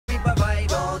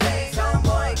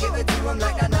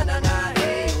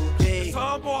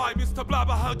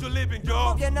how'd you living,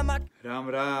 yo? Ram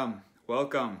Ram,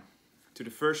 welcome to the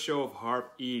first show of Harb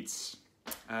Eats.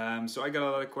 So I got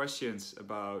a lot of questions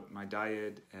about my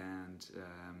diet and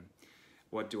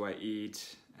what do I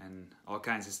eat and all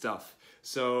kinds of stuff.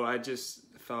 So I just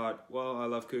thought, well, I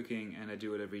love cooking and I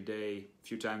do it every day, a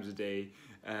few times a day.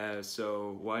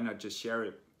 So why not just share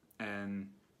it and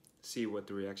see what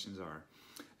the reactions are.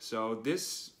 So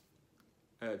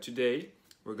today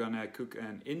we're gonna cook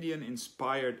an Indian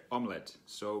inspired omelette.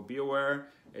 So be aware,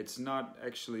 it's not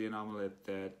actually an omelette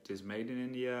that is made in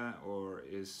India or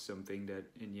is something that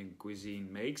Indian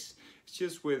cuisine makes. It's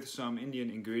just with some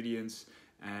Indian ingredients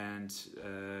and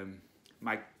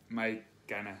my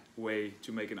kind of way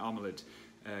to make an omelette.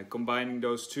 Combining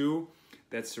those two,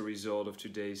 that's the result of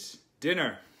today's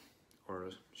dinner, or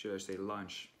should I say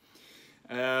lunch.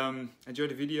 Enjoy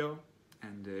the video,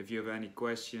 and if you have any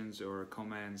questions or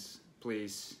comments,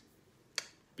 please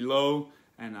below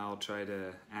and I'll try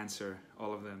to answer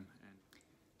all of them.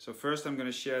 So first I'm going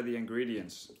to share the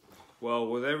ingredients. Well,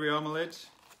 with every omelette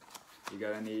you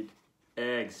gotta need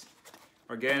eggs.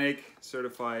 Organic,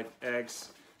 certified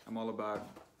eggs. I'm all about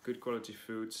good quality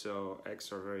food, so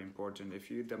eggs are very important.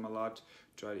 If you eat them a lot,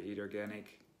 try to eat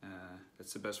organic.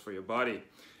 That's the best for your body.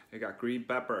 I got green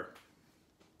pepper.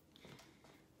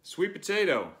 Sweet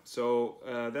potato, so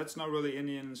that's not really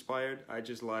Indian inspired. I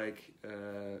just like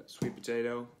sweet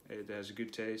potato. It has a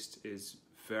good taste, it's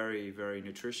very, very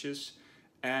nutritious,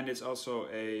 and it's also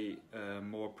a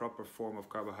more proper form of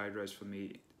carbohydrates for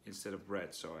me instead of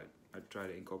bread, so I try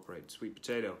to incorporate sweet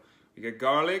potato. We get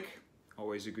garlic,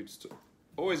 always a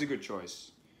good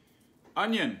choice.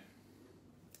 Onion,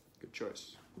 good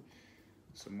choice.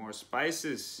 Some more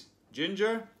spices,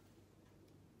 ginger,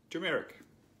 turmeric.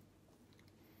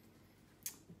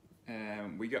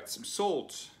 We got some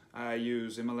salt. I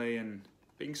use Himalayan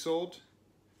pink salt.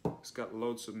 It's got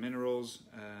loads of minerals,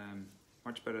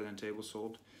 much better than table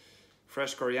salt.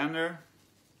 Fresh coriander,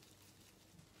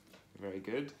 very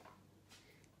good.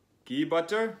 Ghee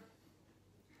butter,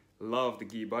 love the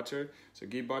ghee butter. So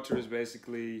ghee butter is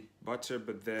basically butter,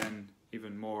 but then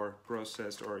even more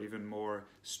processed or even more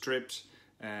stripped,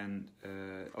 and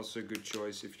also a good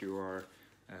choice if you are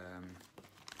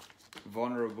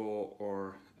vulnerable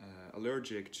or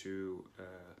allergic to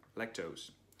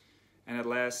lactose. And at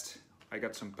last, I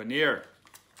got some paneer.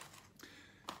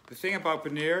 The thing about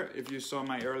paneer, if you saw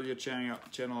my earlier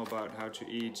channel about how to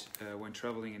eat when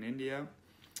traveling in India,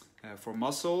 for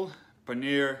muscle,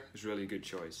 paneer is really a good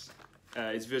choice.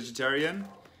 It's vegetarian,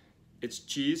 it's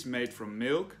cheese made from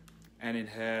milk, and it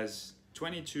has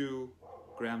 22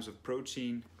 grams of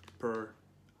protein per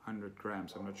 100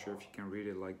 grams. I'm not sure if you can read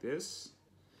it like this.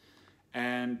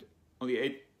 And only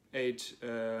 8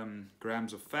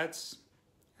 grams of fats,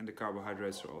 and the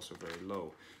carbohydrates are also very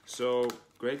low. So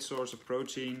great source of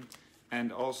protein,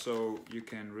 and also you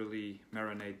can really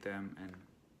marinate them and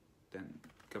then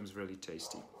it becomes really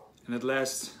tasty. And at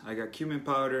last I got cumin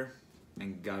powder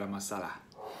and garam masala.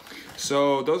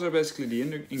 So those are basically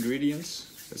the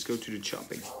ingredients. Let's go to the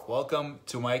chopping. Welcome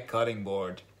to my cutting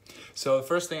board. So the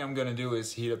first thing I'm gonna do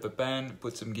is heat up a pan,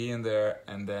 put some ghee in there,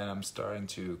 and then I'm starting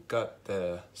to cut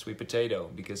the sweet potato,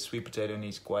 because sweet potato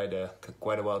needs quite a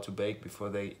while to bake before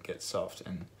they get soft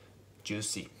and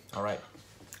juicy. All right,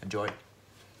 enjoy.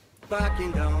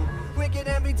 Backing down, wicked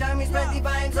every time we spread the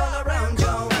vibes all around,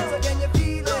 yo. So can you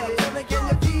feel it? Tell me, can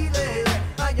you feel it?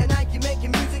 I and I keep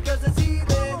making music 'cause it's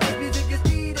healing. This music is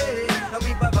beating, and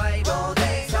we provide all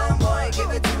day. Some boy,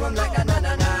 give it to him like a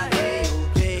na-na-na, hey,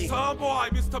 okay. Some boy,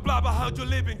 Mr. Blabber, how'd you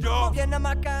living, yo? You're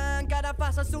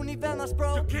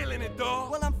killing it,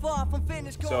 dog. Well, I'm far from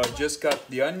finished. So I just got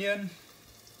the onion,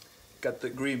 got the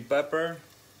green pepper.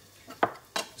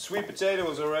 Sweet potato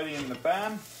was already in the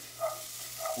pan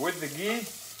with the ghee.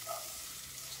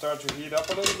 Start to heat up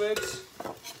a little bit.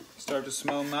 Start to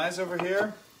smell nice over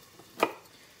here.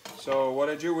 So what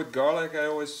I do with garlic, I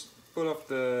always put off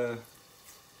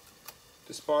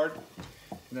this part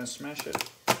and then smash it.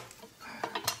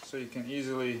 So you can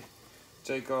easily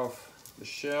take off the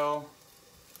shell.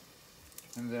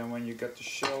 And then when you get the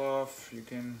shell off, you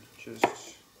can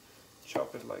just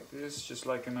chop it like this, just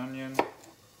like an onion.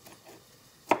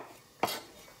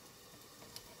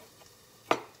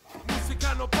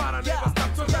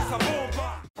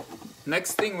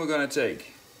 Next thing we're gonna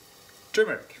take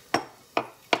turmeric.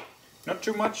 Not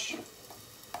too much,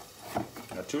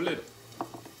 not too little.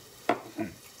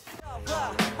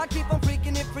 I keep on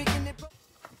freaking it.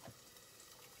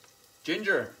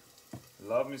 Ginger.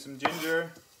 Love me some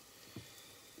ginger.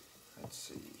 Let's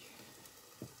see.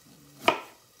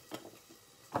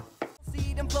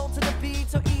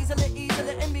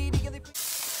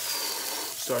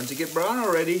 starting to get brown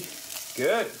already.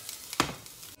 Good.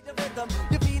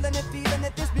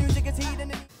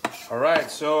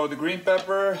 Alright, so the green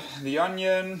pepper, the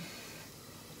onion,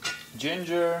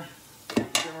 ginger,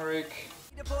 turmeric.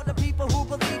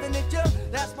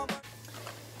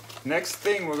 Next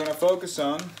thing we're gonna focus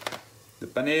on, the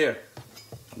paneer.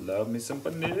 Love me some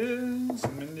paneer,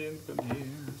 some Indian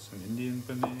paneer, some Indian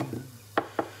paneer.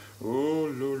 Oh,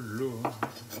 lo, lo.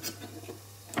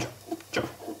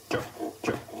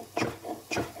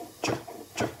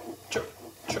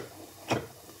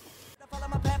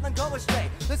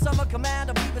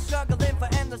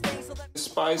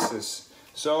 Spices.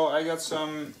 So I got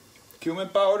some cumin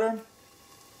powder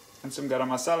and some garam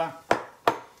masala.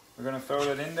 We're gonna throw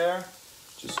that in there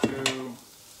just to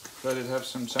let it have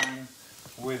some time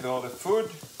with all the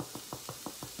food.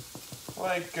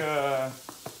 Like a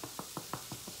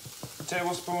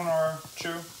tablespoon or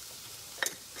two.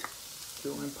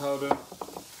 Cumin powder,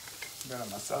 garam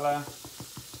masala.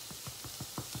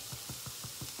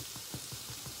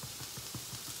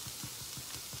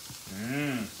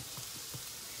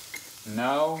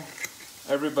 Now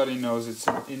everybody knows it's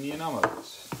an Indian omelet.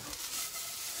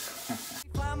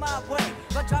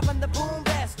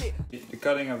 The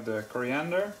cutting of the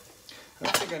coriander. I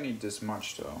don't think I need this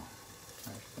much though.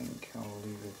 I think I'll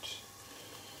leave it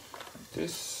like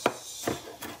this.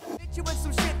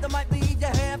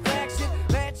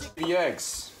 The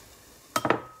eggs.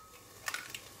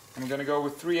 I'm gonna go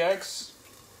with 3 eggs.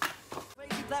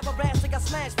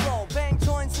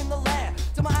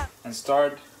 And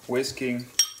start whisking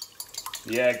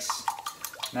the eggs.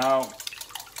 Now,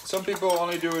 some people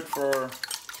only do it for a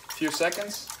few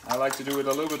seconds. I like to do it a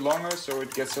little bit longer so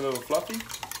it gets a little fluffy.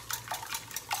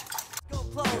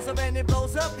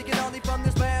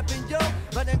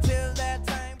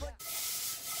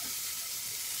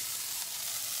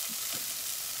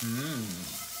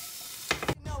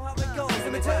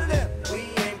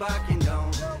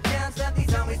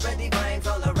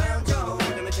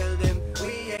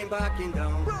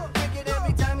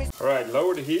 Alright,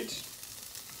 lower the heat.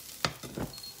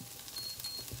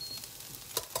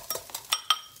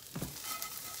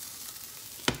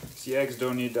 The eggs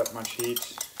don't need that much heat.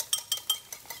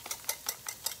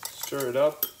 Stir it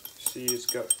up. See, it's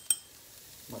got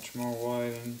much more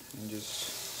white in, and just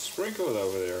sprinkle it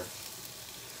over there.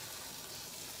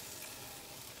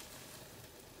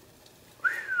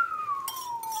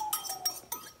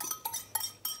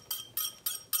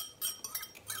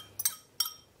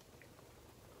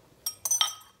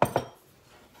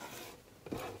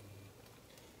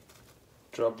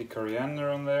 Drop the coriander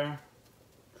on there.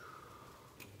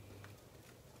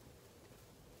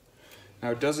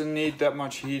 Now it doesn't need that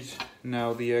much heat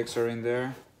now the eggs are in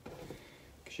there,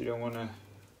 because you don't want to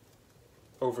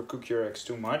overcook your eggs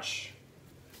too much.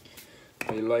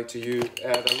 I like to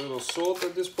add a little salt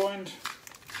at this point.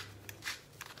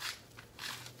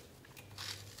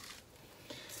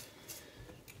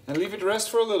 And leave it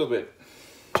rest for a little bit.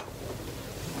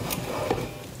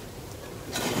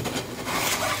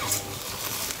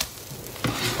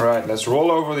 Alright, let's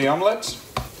roll over the omelet.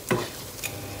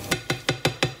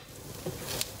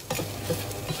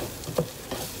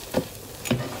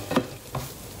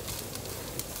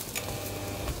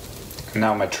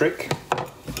 Now my trick.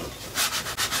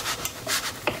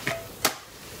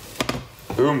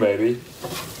 Boom, baby.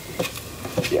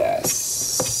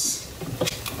 Yes.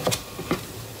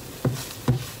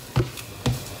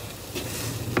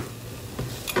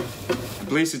 I'm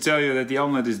pleased to tell you that the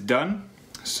omelet is done.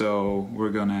 So we're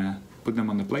gonna put them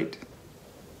on the plate.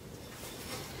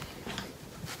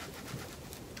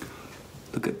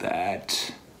 Look at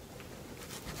that.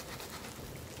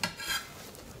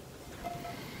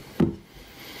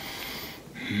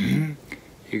 You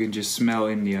can just smell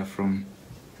India from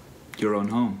your own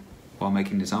home while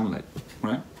making this omelette,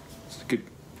 right? It's a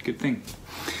good thing.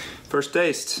 First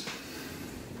taste.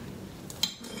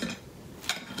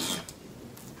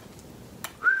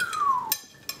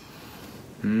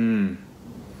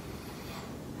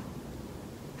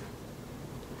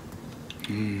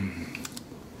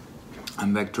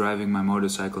 I'm back driving my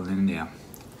motorcycle in India.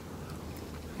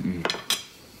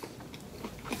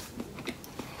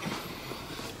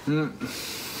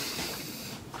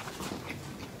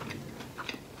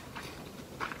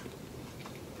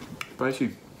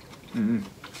 Spicy.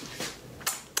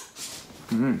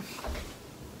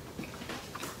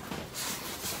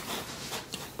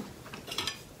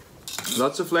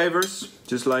 Lots of flavors,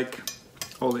 just like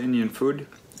all the Indian food.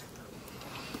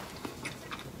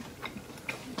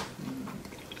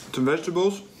 Some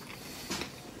vegetables.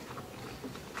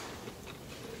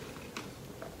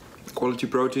 Quality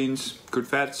proteins, good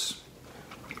fats.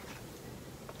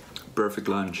 Perfect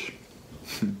lunch.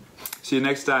 See you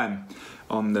next time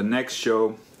on the next show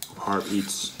of Harb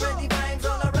Eats. Spread the vibes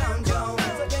all around, yo.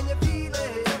 So can you feel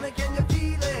it? Tell me, can you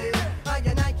feel it? I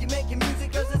and I keep making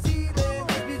music 'cause it's healing.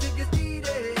 This music is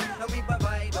needed. And we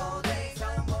provide all day.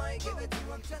 Some boy, give it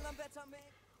to 'em, tell 'em better make.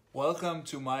 Welcome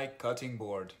to my cutting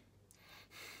board.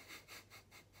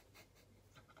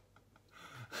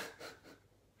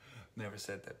 Never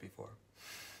said that before.